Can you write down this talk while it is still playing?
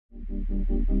So,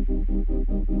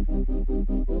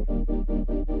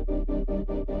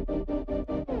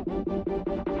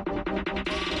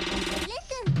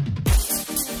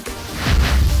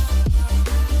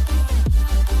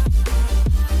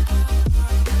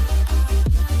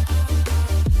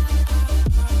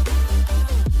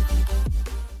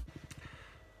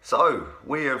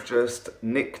 we have just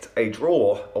nicked a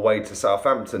draw away to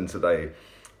Southampton today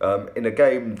in a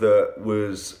game that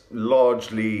was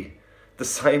largely the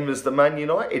same as the Man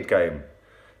United game.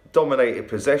 Dominated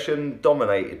possession,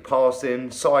 dominated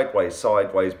passing, sideways,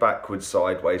 sideways, backwards,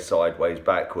 sideways, sideways,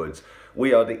 backwards.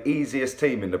 We are the easiest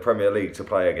team in the Premier League to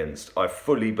play against. I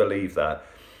fully believe that.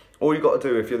 All you've got to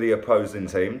do if you're the opposing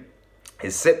team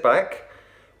is sit back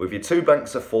with your two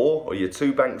banks of four or your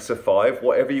two banks of five,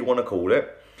 whatever you want to call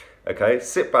it. Okay,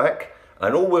 sit back,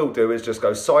 and all we'll do is just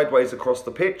go sideways across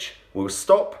the pitch. We'll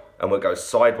stop and we'll go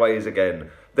sideways again.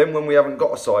 Then when we haven't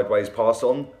got a sideways pass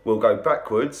on, we'll go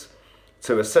backwards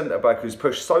to a centre-back who's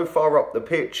pushed so far up the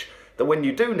pitch that when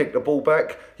you do nick the ball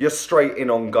back, you're straight in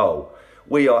on goal.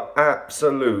 We are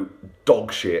absolute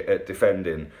dog shit at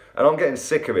defending, and I'm getting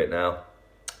sick of it now.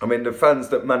 I mean, the fans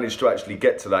that managed to actually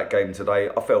get to that game today,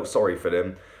 I felt sorry for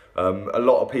them. A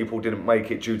lot of people didn't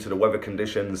make it due to the weather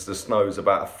conditions. The snow's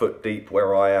about a foot deep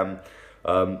where I am.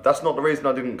 That's not the reason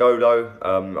I didn't go though.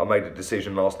 I made a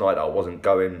decision last night that I wasn't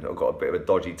going. I got a bit of a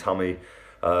dodgy tummy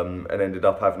and ended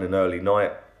up having an early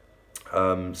night.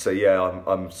 So yeah,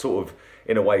 I'm sort of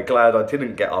in a way glad I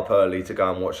didn't get up early to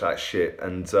go and watch that shit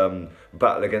and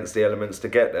battle against the elements to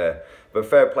get there. But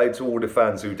fair play to all the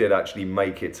fans who did actually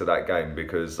make it to that game,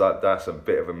 because that's a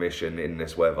bit of a mission in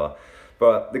this weather.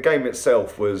 But the game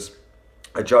itself was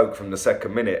a joke from the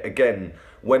second minute. Again,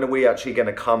 when are we actually going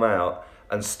to come out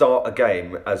and start a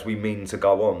game as we mean to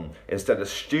go on, instead of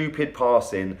stupid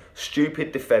passing,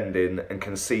 stupid defending and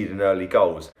conceding early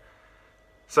goals?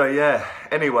 So yeah,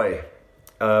 anyway,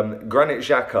 Granit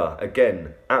Xhaka,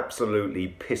 again, absolutely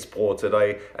piss poor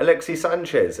today. Alexis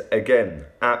Sanchez, again,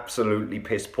 absolutely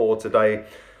piss poor today.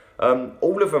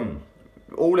 All of them,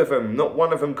 not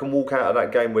one of them can walk out of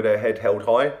that game with their head held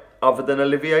high, other than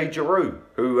Olivier Giroud,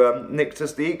 who nicked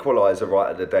us the equaliser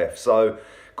right at the death. So,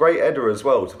 great header as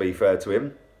well, to be fair to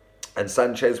him. And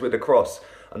Sanchez with a cross.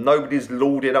 And nobody's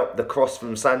lauded up the cross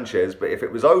from Sanchez, but if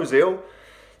it was Ozil,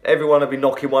 everyone would be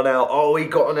knocking one out. Oh, he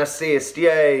got an assist,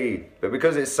 yay! But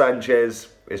because it's Sanchez,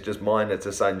 it's just minor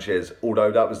to Sanchez,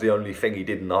 although that was the only thing he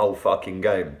did in the whole fucking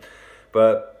game.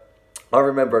 But I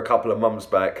remember a couple of months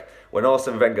back when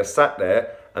Arsene Wenger sat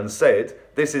there and said,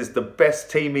 this is the best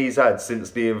team he's had since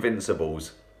the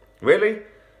Invincibles. Really?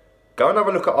 Go and have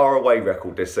a look at our away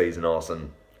record this season,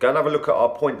 Arsene. Go and have a look at our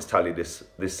points tally this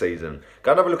season.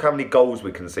 Go and have a look how many goals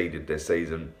we conceded this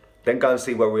season. Then go and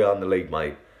see where we are in the league,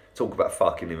 mate. Talk about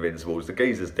fucking Invincibles. The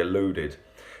geezer's deluded.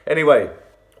 Anyway,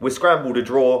 we scrambled a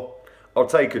draw. I'll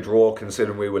take a draw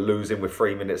considering we were losing with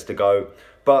 3 minutes to go.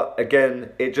 But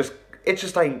again, it just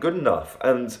ain't good enough.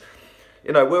 And,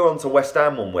 you know, we're on to West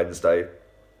Ham on Wednesday.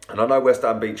 And I know West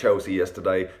Ham beat Chelsea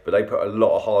yesterday, but they put a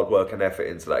lot of hard work and effort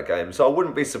into that game. So I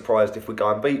wouldn't be surprised if we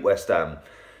go and beat West Ham.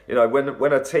 You know,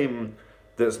 when a team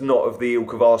that's not of the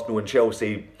ilk of Arsenal and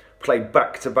Chelsea play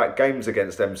back-to-back games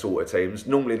against them sort of teams,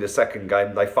 normally the second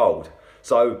game they fold.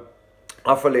 So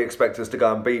I fully expect us to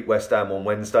go and beat West Ham on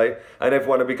Wednesday, and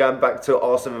everyone will be going back to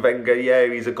Arsene Wenger, yeah,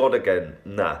 he's a god again.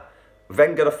 Nah.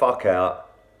 Wenger the fuck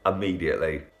out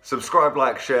immediately. Subscribe,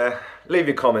 like, share, leave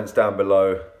your comments down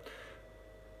below.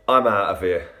 I'm out of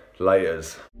here.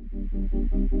 Laters.